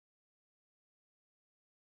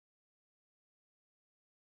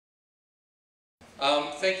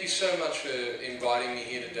Thank you so much for inviting me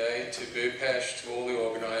here today to Bupash, to all the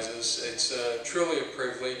organisers. It's truly a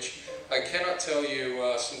privilege. I cannot tell you,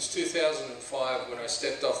 since 2005 when I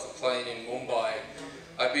stepped off the plane in Mumbai,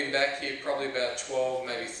 I've been back here probably about 12,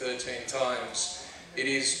 maybe 13 times. It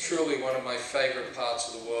is truly one of my favourite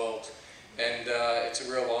parts of the world, and it's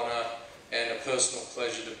a real honour and a personal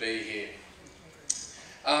pleasure to be here.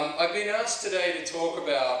 I've been asked today to talk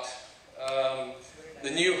about the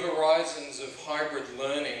new horizons of hybrid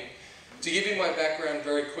learning. To give you my background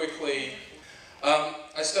very quickly,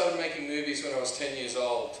 I started making movies when I was 10 years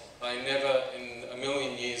old. I never in a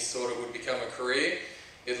million years thought it would become a career.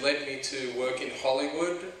 It led me to work in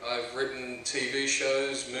Hollywood. I've written TV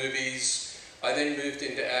shows, movies. I then moved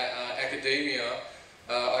into academia.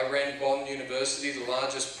 I ran Bond University, the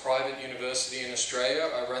largest private university in Australia.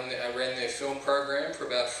 I ran their film program for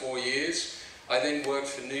about 4 years. I then worked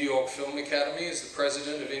for New York Film Academy as the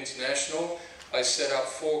president of International. I set up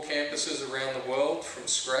 4 campuses around the world from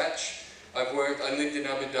scratch. I lived in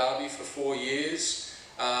Abu Dhabi for 4 years,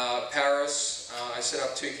 Paris. I set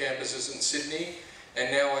up 2 campuses in Sydney, and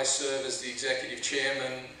now I serve as the executive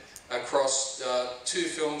chairman across 2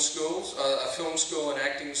 film schools, a film school, an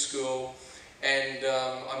acting school, and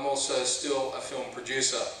I'm also still a film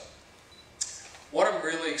producer. What I'm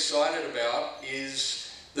really excited about is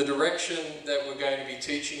the direction that we're going to be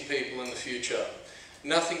teaching people in the future.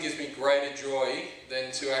 Nothing gives me greater joy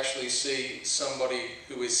than to actually see somebody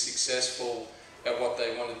who is successful at what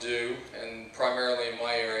they want to do, and primarily in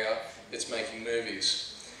my area, it's making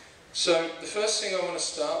movies. So the first thing I want to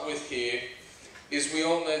start with here is we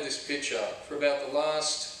all know this picture. For about the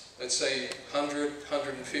last, let's say, 100,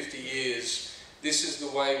 150 years, this is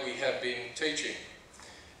the way we have been teaching.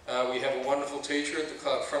 We have a wonderful teacher at the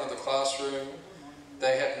front of the classroom.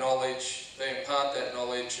 They have knowledge, they impart that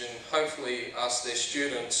knowledge, and hopefully ask their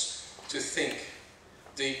students to think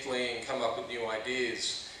deeply and come up with new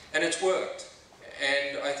ideas. And it's worked.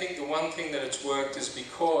 And I think the one thing that it's worked is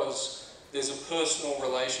because there's a personal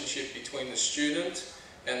relationship between the student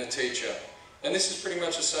and the teacher. And this is pretty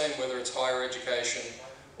much the same whether it's higher education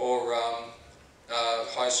or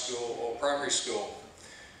high school or primary school.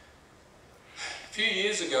 A few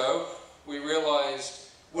years ago, we realized,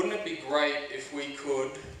 wouldn't it be great if we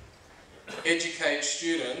could educate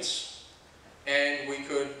students and we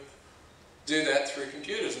could do that through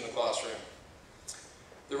computers in the classroom?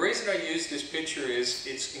 The reason I use this picture is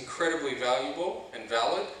it's incredibly valuable and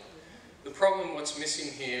valid. The problem, what's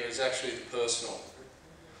missing here, is actually the personal.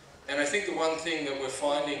 And I think the one thing that we're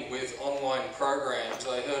finding with online programs,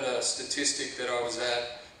 I heard a statistic that I was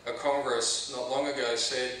at a congress not long ago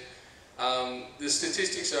said, the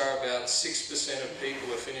statistics are about 6% of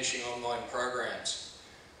people are finishing online programs.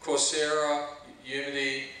 Coursera,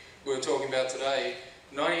 Udemy, we were talking about today,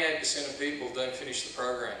 98% of people don't finish the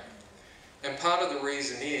program. And part of the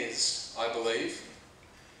reason is, I believe,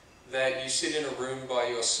 that you sit in a room by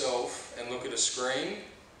yourself and look at a screen,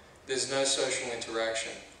 there's no social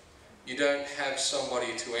interaction. You don't have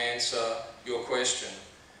somebody to answer your question,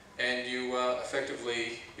 and you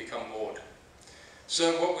effectively become bored.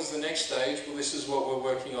 So what was the next stage? Well, this is what we're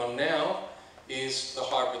working on now, is the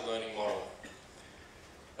hybrid learning model.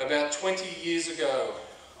 About 20 years ago,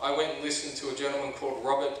 I went and listened to a gentleman called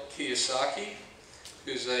Robert Kiyosaki,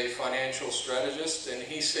 who's a financial strategist, and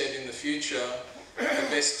he said in the future, the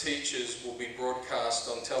best teachers will be broadcast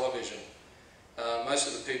on television. Most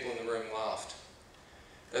of the people in the room laughed.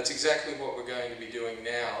 That's exactly what we're going to be doing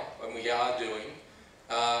now, and we are doing.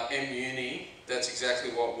 mUni, that's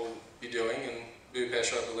exactly what we'll be doing, and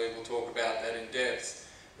Bupash, I believe, will talk about that in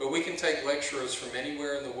depth. But we can take lecturers from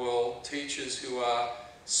anywhere in the world, teachers who are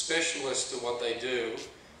specialists at what they do,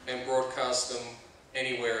 and broadcast them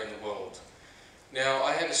anywhere in the world. Now,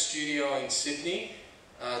 I have a studio in Sydney.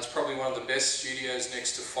 It's probably one of the best studios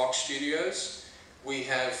next to Fox Studios. We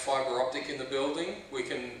have fibre optic in the building. We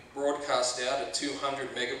can broadcast out at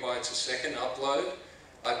 200 megabytes a second upload.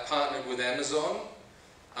 I've partnered with Amazon,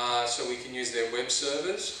 so we can use their web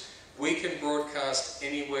servers. We can broadcast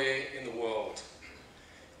anywhere in the world.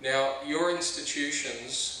 Now, your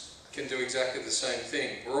institutions can do exactly the same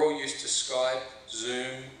thing. We're all used to Skype,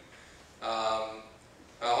 Zoom, a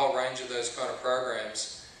whole range of those kind of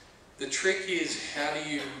programs. The trick is, how do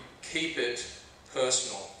you keep it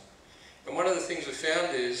personal? And one of the things we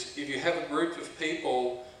found is, if you have a group of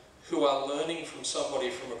people who are learning from somebody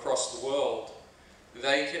from across the world,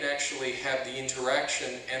 they can actually have the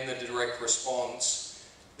interaction and the direct response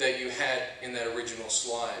that you had in that original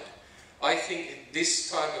slide. I think this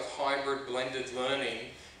type of hybrid blended learning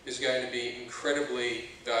is going to be incredibly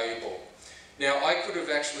valuable. Now, I could have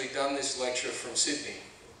actually done this lecture from Sydney,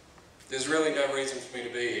 There's really no reason for me to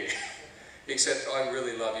be here, except I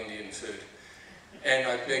really love Indian food. And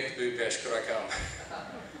I begged Bhupesh, could I come?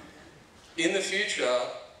 In the future,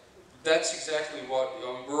 that's exactly what,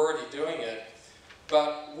 we're already doing it,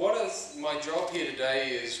 but my job here today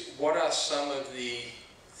is, what are some of the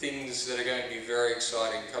things that are going to be very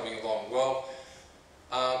exciting coming along? Well,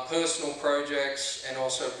 personal projects and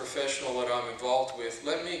also professional that I'm involved with.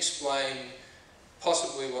 Let me explain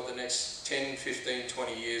possibly what the next 10, 15,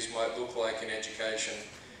 20 years might look like in education,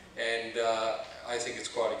 and I think it's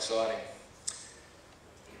quite exciting.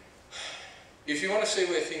 If you want to see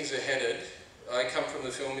where things are headed, I come from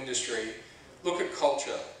the film industry, look at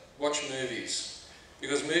culture, watch movies,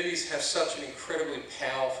 because movies have such an incredibly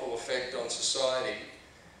powerful effect on society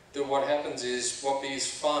that what happens is what is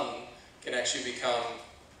fun can actually become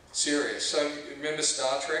serious. So remember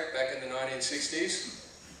Star Trek back in the 1960s,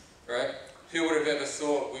 right? Who would have ever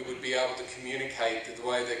thought we would be able to communicate the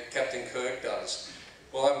way that Captain Kirk does?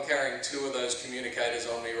 Well, I'm carrying 2 of those communicators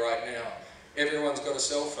on me right now. Everyone's got a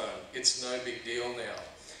cell phone. It's no big deal now.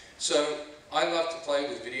 So I love to play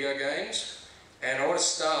with video games, and I want to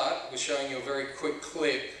start with showing you a very quick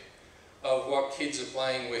clip of what kids are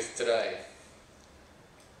playing with today.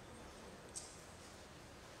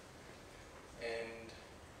 And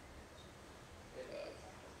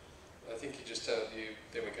I think you just have you.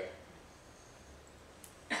 There we go.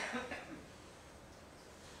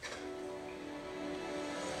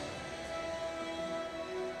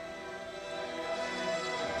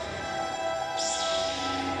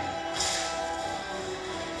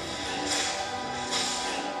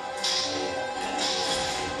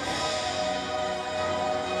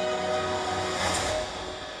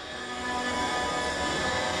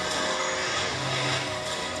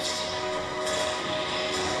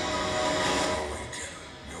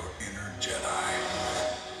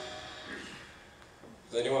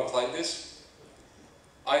 Anyone played this?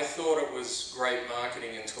 I thought it was great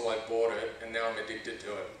marketing until I bought it, and now I'm addicted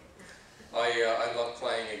to it. I love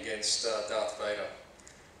playing against Darth Vader.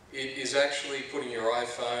 It is actually putting your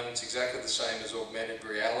iPhone, it's exactly the same as augmented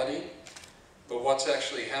reality, but what's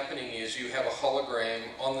actually happening is you have a hologram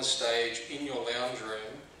on the stage in your lounge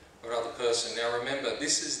room of another person. Now remember,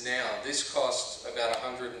 this costs about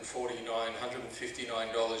 $149,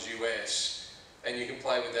 $159 US. And you can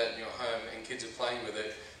play with that in your home, and kids are playing with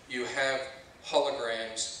it. You have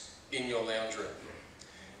holograms in your lounge room.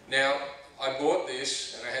 Now, I bought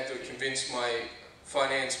this, and I had to convince my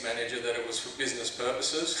finance manager that it was for business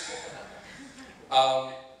purposes.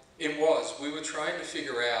 We were trying to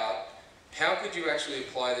figure out, how could you actually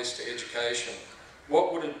apply this to education?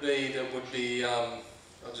 What would it be that would be, I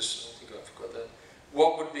think I forgot that.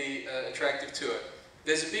 What would be attractive to it?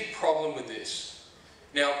 There's a big problem with this.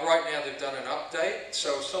 Now, right now they've done an update,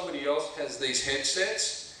 so if somebody else has these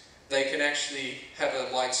headsets, they can actually have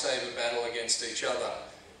a lightsaber battle against each other.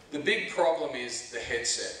 The big problem is the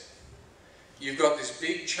headset. You've got this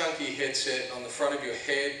big chunky headset on the front of your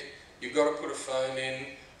head, you've got to put a phone in,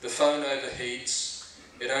 the phone overheats,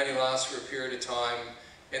 it only lasts for a period of time,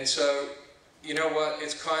 and so, you know what,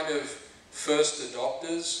 it's kind of first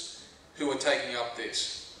adopters who are taking up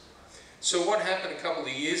this. So what happened a couple of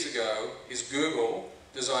years ago is Google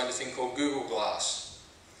designed a thing called Google Glass.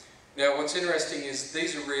 Now what's interesting is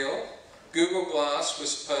these are real. Google Glass was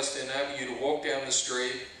supposed to enable you to walk down the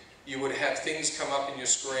street, you would have things come up in your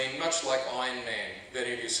screen, much like Iron Man. If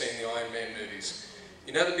any of you have seen the Iron Man movies.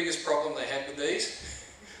 You know the biggest problem they had with these?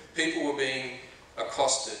 People were being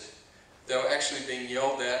accosted. They were actually being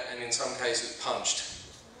yelled at and in some cases punched.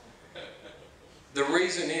 The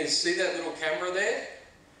reason is, see that little camera there?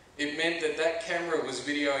 It meant that that camera was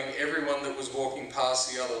videoing everyone that was walking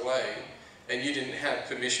past the other way, and you didn't have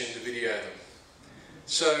permission to video them.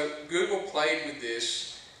 So Google played with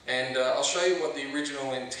this, and I'll show you what the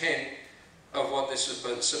original intent of what this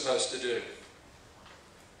is supposed to do.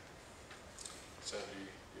 So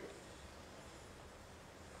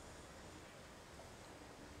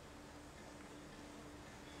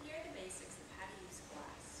Here are the basics of how to use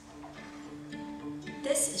glass.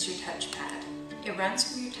 This is your touchpad. It runs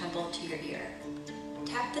from your temple to your ear.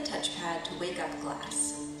 Tap the touchpad to wake up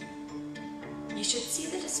glass. You should see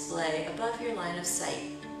the display above your line of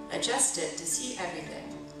sight. Adjust it to see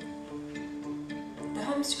everything. The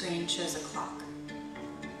home screen shows a clock.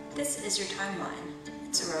 This is your timeline.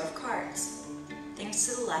 It's a row of cards. Things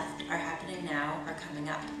to the left are happening now or coming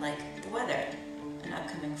up, like the weather, an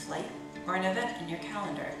upcoming flight, or an event in your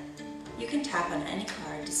calendar. You can tap on any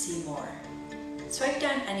card to see more. Swipe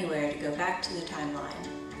down anywhere to go back to the timeline.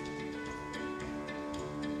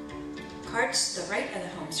 Cards to the right of the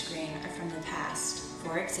home screen are from the past,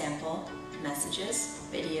 For example, messages,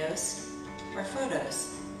 videos, or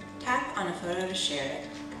photos. Tap on a photo to share it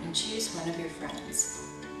and choose one of your friends.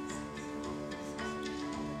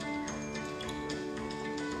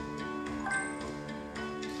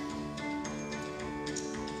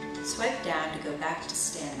 Swipe down to go back to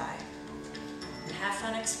standby. And have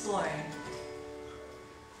fun exploring.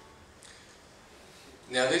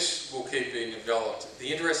 Now this will keep being developed.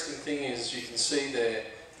 The interesting thing is you can see there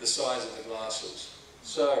the size of the glasses.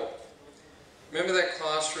 So, remember that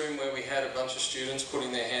classroom where we had a bunch of students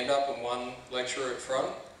putting their hand up and one lecturer at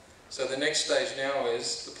front? So the next stage now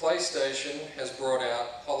is the PlayStation has brought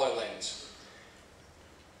out HoloLens.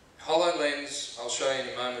 HoloLens, I'll show you in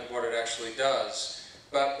a moment what it actually does.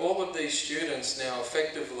 But all of these students now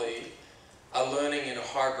effectively are learning in a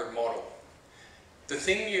hybrid model. The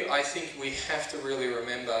thing I think we have to really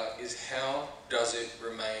remember is how does it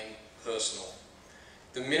remain personal?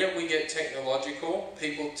 The minute we get technological,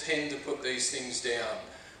 people tend to put these things down.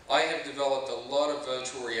 I have developed a lot of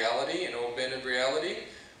virtual reality and augmented reality.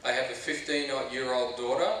 I have a 15-year-old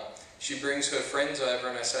daughter. She brings her friends over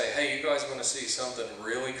and I say, hey, you guys want to see something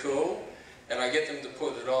really cool? And I get them to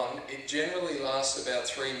put it on. It generally lasts about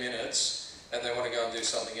 3 minutes and they want to go and do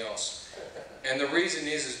something else. And the reason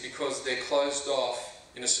is because they're closed off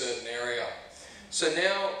in a certain area. So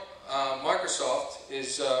now Microsoft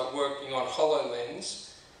is working on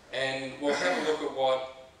HoloLens, and we'll have a look at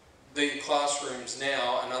what the classrooms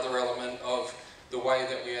now, another element of the way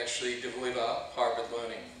that we actually deliver hybrid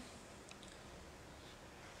learning.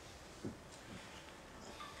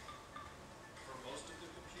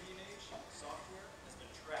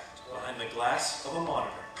 Behind the glass of a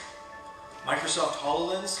monitor. Microsoft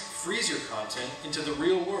HoloLens frees your content into the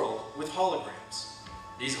real world with holograms.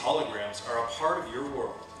 These holograms are a part of your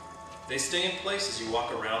world. They stay in place as you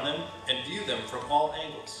walk around them and view them from all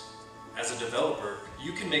angles. As a developer,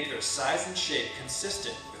 you can make their size and shape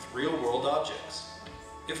consistent with real-world objects.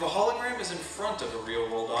 If a hologram is in front of a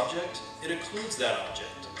real-world object, it occludes that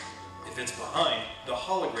object. If it's behind, the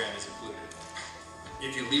hologram is occluded.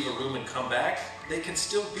 If you leave a room and come back, they can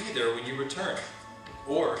still be there when you return.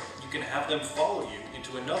 Or you can have them follow you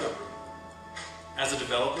into another room. As a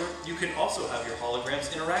developer, you can also have your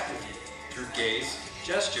holograms interact with you through gaze,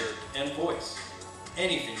 gesture, and voice.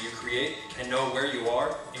 Anything you create can know where you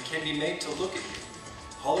are and can be made to look at you.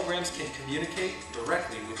 Holograms can communicate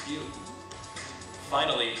directly with you.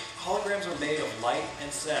 Finally, holograms are made of light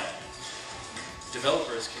and sound.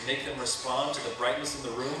 Developers can make them respond to the brightness in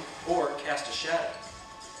the room or cast a shadow.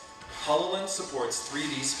 HoloLens supports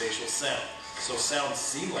 3D spatial sound, so sounds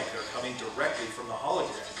seem like they're coming directly from the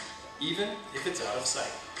hologram, even if it's out of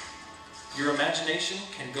sight. Your imagination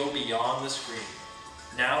can go beyond the screen.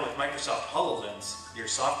 Now with Microsoft HoloLens, your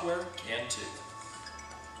software can too.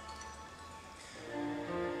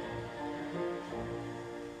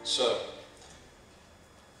 So,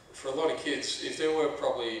 for a lot of kids, if there were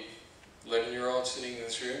probably 11-year-olds sitting in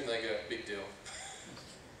this room, they go, big deal.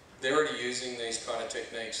 They're already using these kind of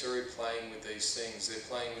techniques, they're already playing with these things, they're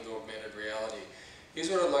playing with augmented reality. Here's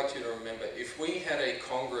what I'd like you to remember. If we had a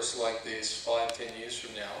congress like this 5-10 years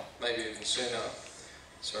from now, maybe even sooner,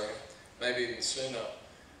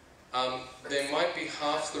 there might be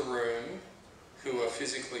half the room who are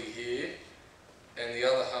physically here and the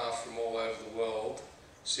other half from all over the world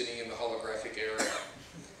sitting in the holographic area.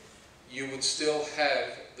 You would still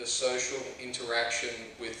have the social interaction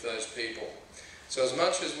with those people. So as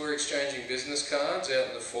much as we're exchanging business cards out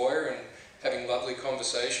in the foyer and having lovely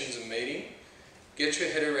conversations and meeting, get your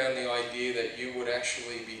head around the idea that you would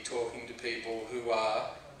actually be talking to people who are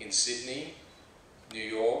in Sydney, New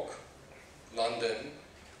York, London,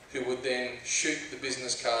 who would then shoot the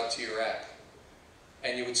business card to your app,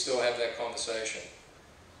 and you would still have that conversation.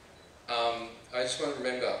 I just want to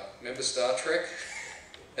remember Star Trek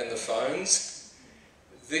and the phones?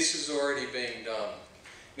 This is already being done.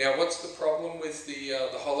 Now, what's the problem with the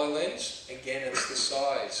HoloLens? Again, it's the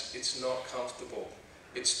size. It's not comfortable.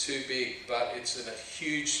 It's too big, but it's a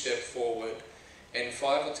huge step forward. And in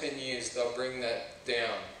 5 or 10 years, they'll bring that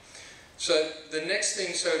down. So the next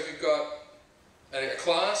thing, so if you've got a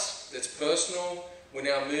class that's personal, we're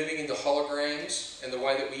now moving into holograms and the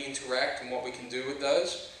way that we interact and what we can do with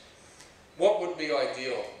those. What would be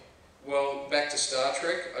ideal? Well, back to Star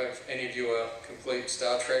Trek. If any of you are complete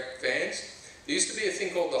Star Trek fans, there used to be a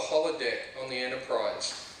thing called the holodeck on the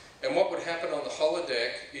Enterprise. And what would happen on the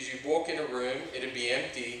holodeck is you'd walk in a room, it'd be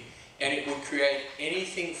empty, and it would create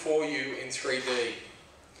anything for you in 3D.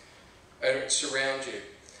 And it would surround you.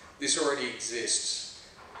 This already exists.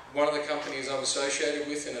 One of the companies I'm associated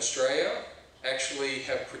with in Australia actually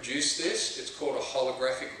have produced this. It's called a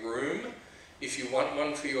holographic room. If you want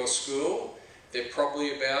one for your school, they're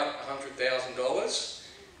probably about $100,000,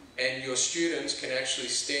 and your students can actually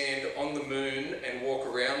stand on the moon and walk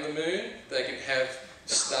around the moon. They can have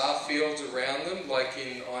star fields around them, like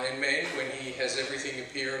in Iron Man when he has everything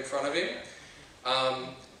appear in front of him.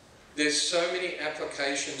 There's so many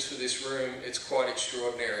applications for this room, it's quite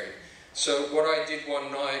extraordinary. So what I did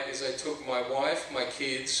one night is I took my wife, my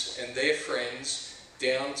kids, and their friends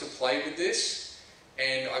down to play with this,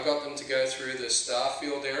 and I got them to go through the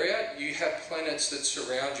starfield area. You have planets that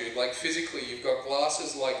surround you, like physically you've got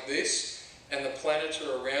glasses like this, and the planets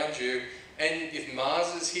are around you, and if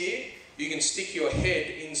Mars is here, you can stick your head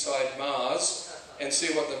inside Mars and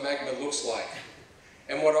see what the magma looks like.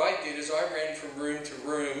 And what I did is I ran from room to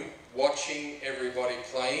room watching everybody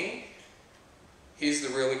playing. Here's the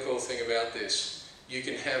really cool thing about this. You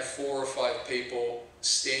can have 4 or 5 people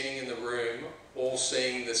standing in the room, all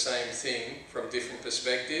seeing the same thing from different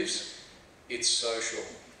perspectives. It's social.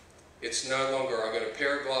 It's no longer, I've got a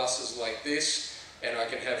pair of glasses like this, and I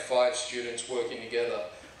can have 5 students working together.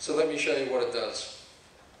 So let me show you what it does.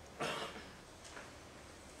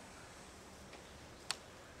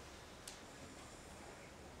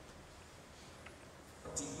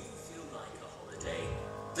 Do you feel like a holiday?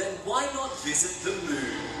 Then why not visit the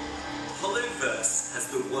moon? Holoverse has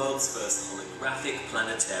the world's first holographic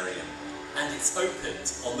planetarium, and it's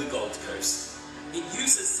opened on the Gold Coast. It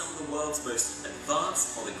uses some of the world's most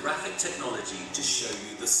advanced holographic technology to show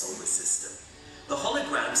you the solar system. The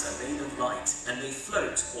holograms are made of light, and they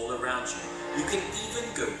float all around you. You can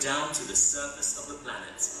even go down to the surface of the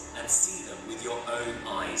planet and see them with your own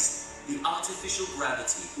eyes. The artificial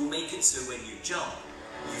gravity will make it so when you jump,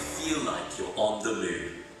 you feel like you're on the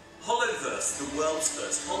moon. Holoverse, the world's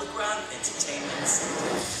first hologram entertainment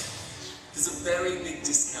center. There's a very big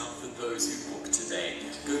discount for those who book today.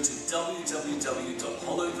 Go to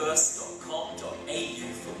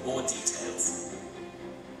www.holoverse.com.au for more details.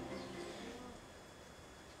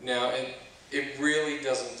 Now, it really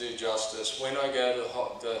doesn't do justice. When I go to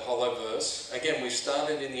the Holoverse, again, we've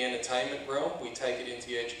started in the entertainment realm, we take it into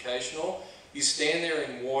the educational. You stand there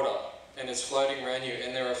in water, and it's floating around you,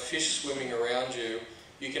 and there are fish swimming around you.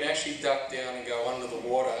 You can actually duck down and go under the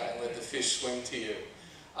water and let the fish swim to you.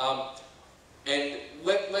 And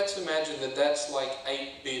let's imagine that that's like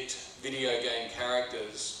 8-bit video game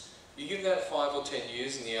characters. You give that 5 or 10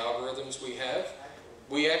 years in the algorithms we have,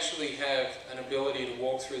 we actually have an ability to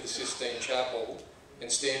walk through the Sistine Chapel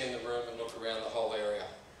and stand in the room and look around the whole area.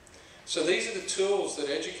 So these are the tools that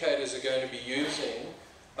educators are going to be using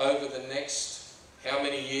over the next how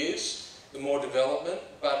many years, the more development,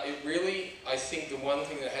 but it really, I think the one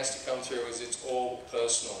thing that has to come through is it's all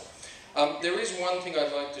personal. There is one thing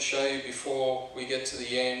I'd like to show you before we get to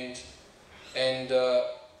the end, and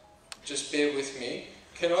just bear with me.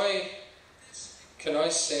 Can I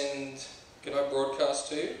broadcast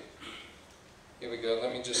to you? Here we go,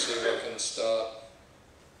 let me just see if I can start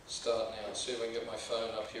now. See if I can get my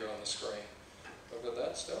phone up here on the screen. I've got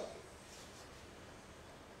that still.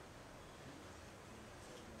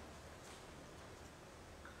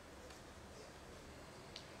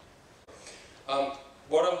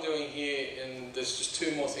 What I'm doing here, and there's just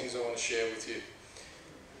 2 more things I want to share with you.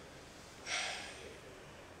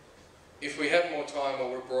 If we have more time, I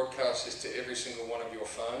will broadcast this to every single one of your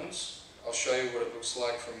phones. I'll show you what it looks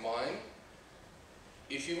like from mine.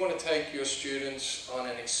 If you want to take your students on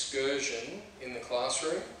an excursion in the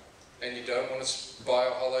classroom, and you don't want to buy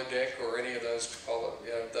a holodeck or any of those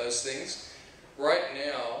things, right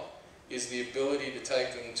now is the ability to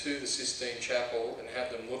take them to the Sistine Chapel and have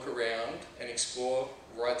them look around and explore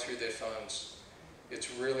right through their phones. It's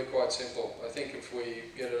really quite simple. I think if we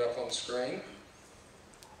get it up on the screen,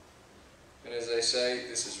 and as they say,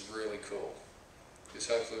 this is really cool. This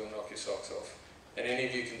hopefully will knock your socks off. And any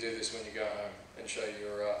of you can do this when you go home and show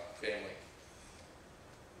your family.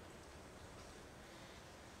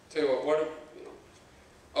 Tell you what,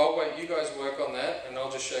 I'll wait, you guys work on that, and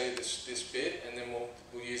I'll just show you this bit, and then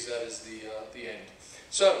we'll use that as the end.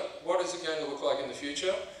 So, what is it going to look like in the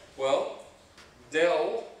future? Well,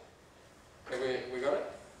 Dell, have we got it?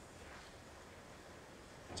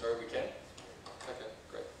 Sorry, we can? Okay,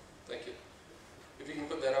 great, thank you. If you can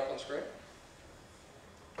put that up on screen.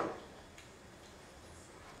 Good.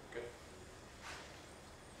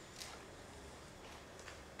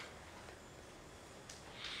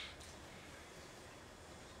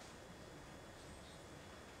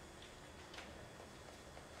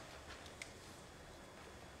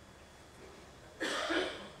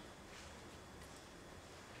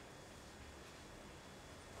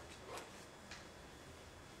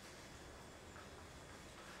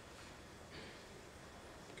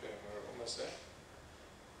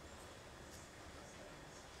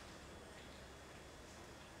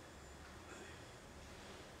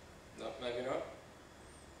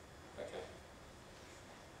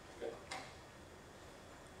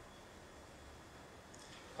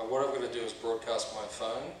 what I'm going to do is broadcast my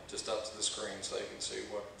phone just up to the screen so you can see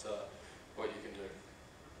what you can do.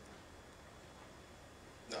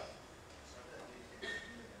 No.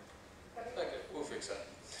 Okay, we'll fix that.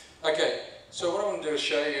 Okay, so what I want to do is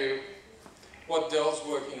show you what Dell's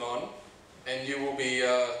working on, and you will be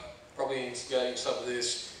probably instigating some of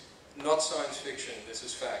this. Not science fiction, this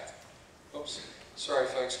is fact. Oops, sorry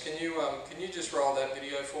folks, can you just roll that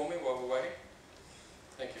video for me while we're waiting?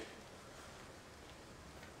 Thank you.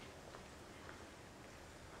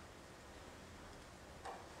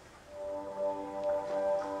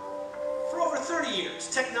 For over 30 years,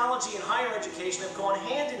 technology and higher education have gone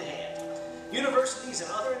hand in hand. Universities and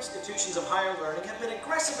other institutions of higher learning have been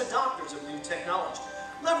aggressive adopters of new technology,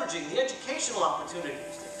 leveraging the educational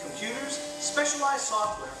opportunities that computers, specialized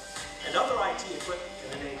software, and other IT equipment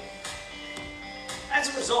can enable. As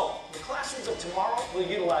a result, the classrooms of tomorrow will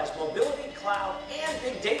utilize mobility, cloud, and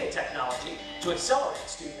big data technology to accelerate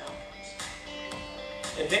student outcomes.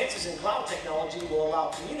 Advances in cloud technology will allow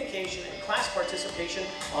communication and class participation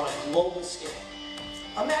on a global scale.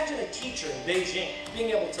 Imagine a teacher in Beijing being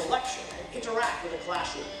able to lecture and interact with a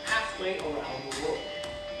classroom halfway around the world.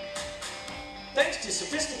 Thanks to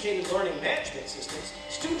sophisticated learning management systems,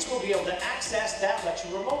 students will be able to access that lecture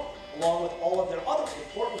remotely, along with all of their other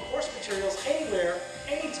important course materials anywhere,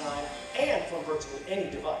 anytime, and from virtually any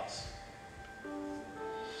device.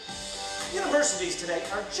 Universities today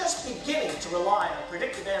are just beginning to rely on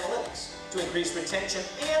predictive analytics to increase retention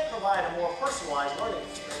and provide a more personalized learning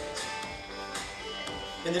experience.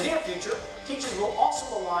 In the near future, teachers will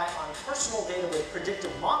also rely on personal data with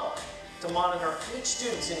predictive modeling to monitor each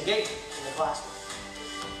student's engagement in the classroom.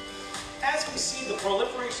 As we see the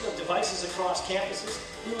proliferation of devices across campuses,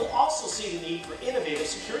 we will also see the need for innovative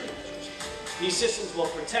security measures. These systems will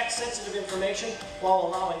protect sensitive information while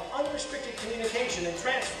allowing unrestricted communication and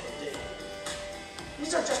transfer of data.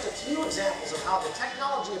 These are just a few examples of how the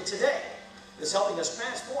technology of today is helping us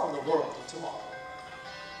transform the world of tomorrow.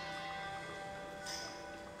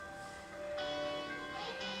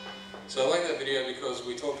 So I like that video because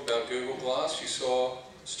we talked about Google Glass. You saw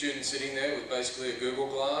students sitting there with basically a Google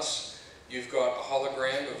Glass. You've got a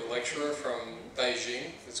hologram of a lecturer from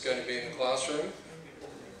Beijing that's going to be in the classroom.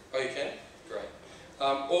 Oh, you can? Great.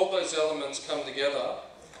 All those elements come together,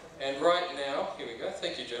 and right now, here we go,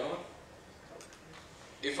 thank you gentlemen.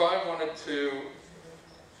 If I wanted to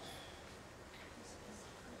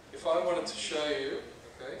show you,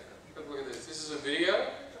 okay, look at this. This is a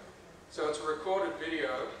video, so it's a recorded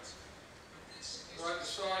video. So I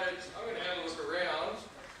decided I'm going to have a look around.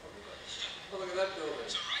 Oh, look at that building.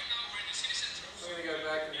 I'm going to go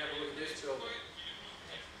back and have a look at this building.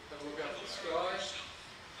 Have a look up at the sky.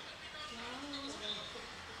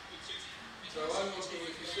 So I'm looking,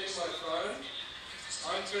 if you see my phone,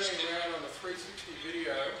 I'm turning around on a 360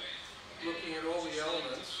 video, looking at all the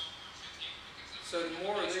elements. So the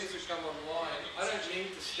more of these that come online, I don't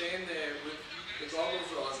need to stand there with the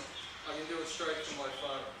goggles on. I can do it straight from my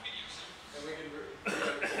phone. And we can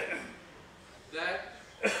record. That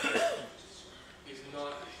is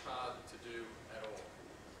not hard to do at all.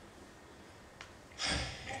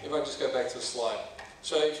 If I just go back to the slide.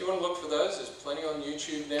 So if you want to look for those, there's plenty on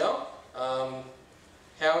YouTube now.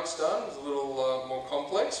 How it's done is a little more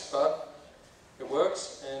complex, but it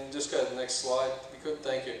works. And just go to the next slide, if you could.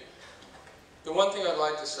 Thank you. The one thing I'd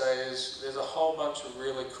like to say is there's a whole bunch of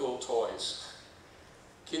really cool toys.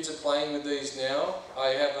 Kids are playing with these now. I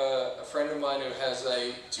have a friend of mine who has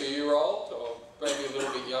a 2-year-old, or maybe a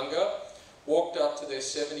little bit younger, walked up to their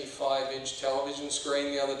 75-inch television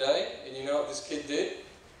screen the other day, and you know what this kid did?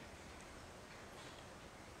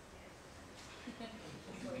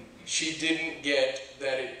 She didn't get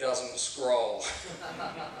that it doesn't scroll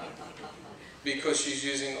because she's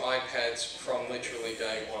using iPads from literally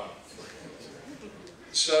day one.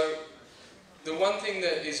 So the one thing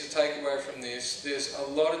that is a takeaway from this, there's a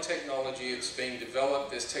lot of technology that's being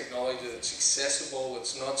developed, there's technology that's accessible,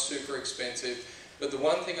 it's not super expensive, but the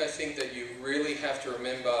one thing I think that you really have to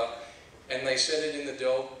remember, and they said it in the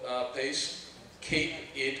Dell piece, keep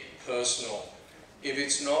it personal. If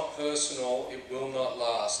it's not personal, it will not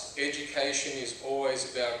last. Education is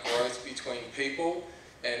always about growth between people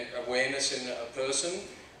and awareness in a person,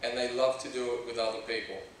 and they love to do it with other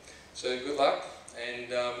people. So good luck,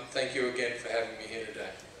 and thank you again for having me here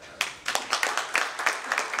today.